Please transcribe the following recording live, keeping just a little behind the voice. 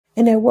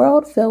In a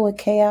world filled with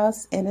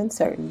chaos and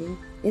uncertainty,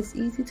 it's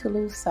easy to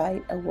lose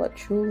sight of what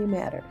truly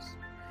matters.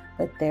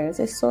 But there is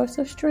a source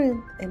of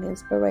strength and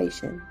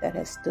inspiration that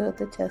has stood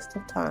the test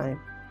of time,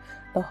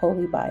 the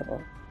Holy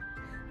Bible.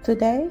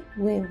 Today,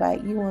 we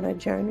invite you on a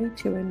journey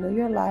to renew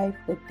your life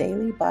with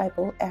daily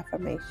Bible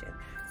affirmations.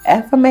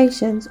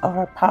 Affirmations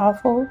are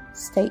powerful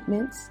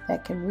statements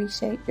that can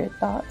reshape your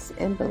thoughts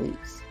and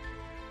beliefs.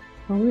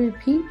 When we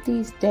repeat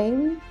these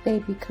daily, they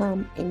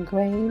become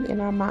ingrained in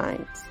our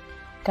minds,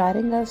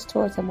 guiding us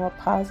towards a more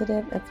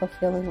positive and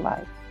fulfilling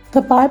life.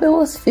 The Bible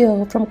was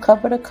filled from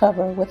cover to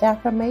cover with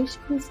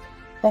affirmations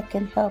that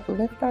can help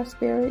lift our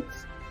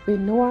spirits,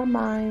 renew our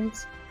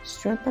minds,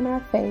 strengthen our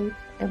faith,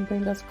 and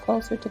bring us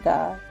closer to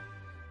God.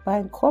 By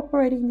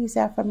incorporating these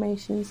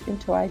affirmations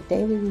into our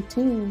daily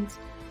routines,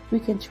 we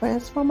can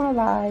transform our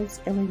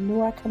lives and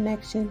renew our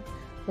connection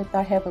with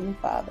our Heavenly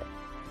Father.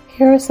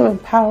 Here are some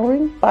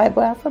empowering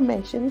Bible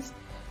affirmations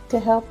to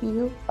help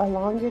you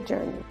along your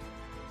journey.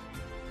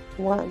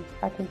 1.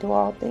 I can do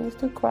all things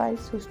through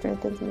Christ who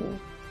strengthens me.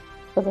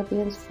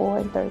 Philippians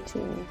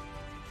 4:13.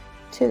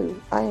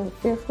 2. I am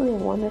fearfully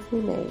and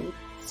wonderfully made.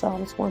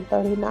 Psalms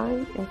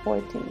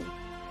 139:14.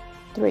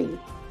 3.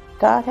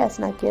 God has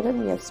not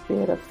given me a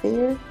spirit of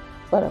fear,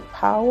 but of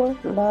power,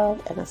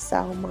 love, and a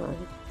sound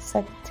mind.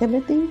 2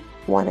 Timothy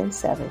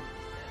 1:7.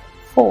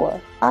 4.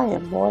 I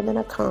am more than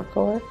a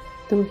conqueror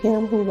through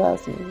him who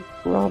loves me.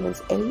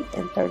 Romans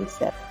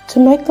 8:37. To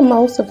make the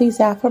most of these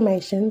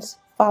affirmations,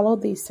 follow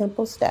these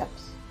simple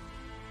steps.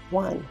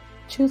 1.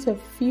 Choose a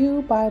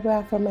few Bible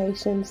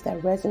affirmations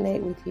that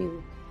resonate with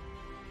you,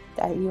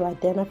 that you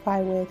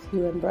identify with,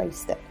 you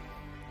embrace them.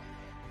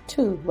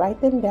 2. Write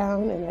them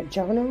down in a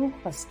journal,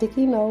 a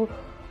sticky note,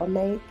 or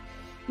make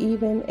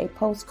even a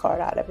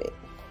postcard out of it.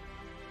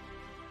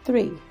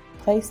 3.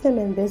 Place them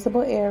in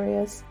visible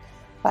areas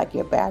like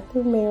your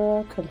bathroom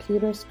mirror,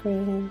 computer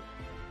screen,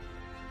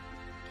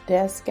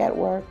 desk at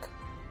work,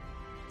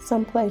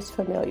 someplace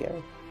familiar.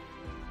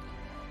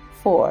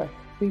 4.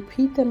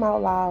 Repeat them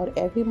out loud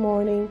every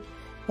morning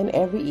and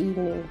every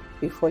evening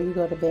before you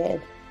go to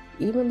bed.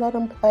 Even let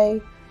them play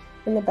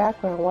in the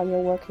background while you're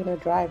working or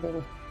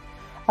driving,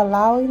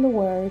 allowing the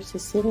words to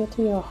sink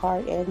into your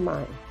heart and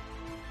mind.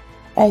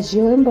 As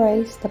you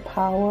embrace the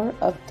power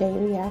of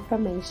daily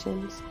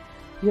affirmations,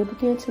 you'll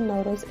begin to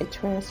notice a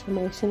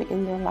transformation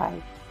in your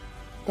life,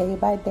 day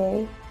by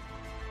day,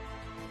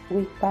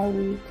 week by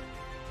week,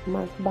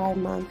 month by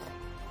month,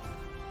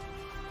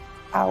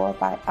 hour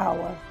by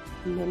hour,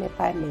 minute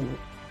by minute.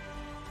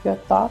 Your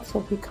thoughts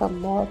will become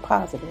more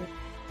positive,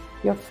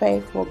 your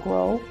faith will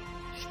grow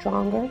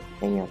stronger,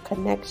 and your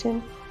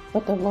connection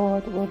with the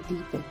Lord will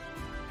deepen.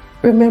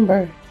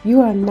 Remember, you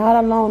are not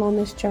alone on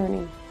this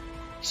journey.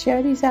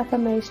 Share these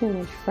affirmations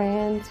with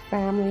friends,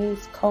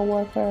 families,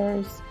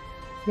 co-workers,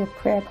 your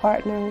prayer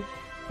partner,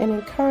 and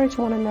encourage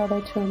one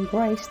another to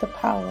embrace the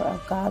power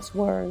of God's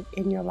Word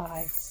in your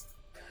lives.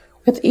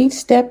 With each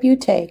step you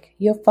take,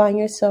 you'll find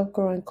yourself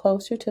growing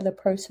closer to the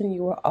person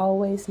you were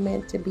always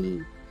meant to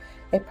be,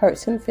 a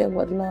person filled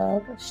with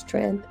love,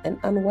 strength, and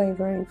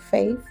unwavering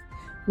faith,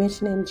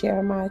 mentioned in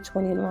Jeremiah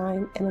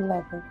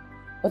 29:11,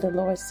 where the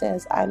Lord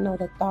says, I know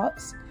the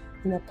thoughts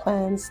and the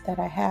plans that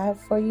I have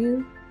for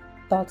you,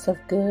 thoughts of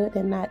good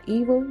and not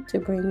evil, to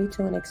bring you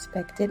to an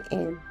expected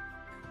end.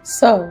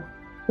 So,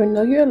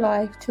 renew your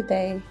life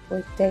today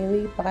with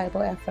daily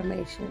Bible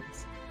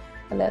affirmations,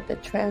 and let the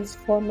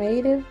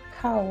transformative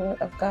power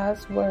of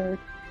God's Word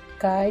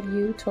guide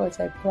you towards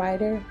a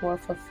brighter, more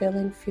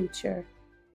fulfilling future.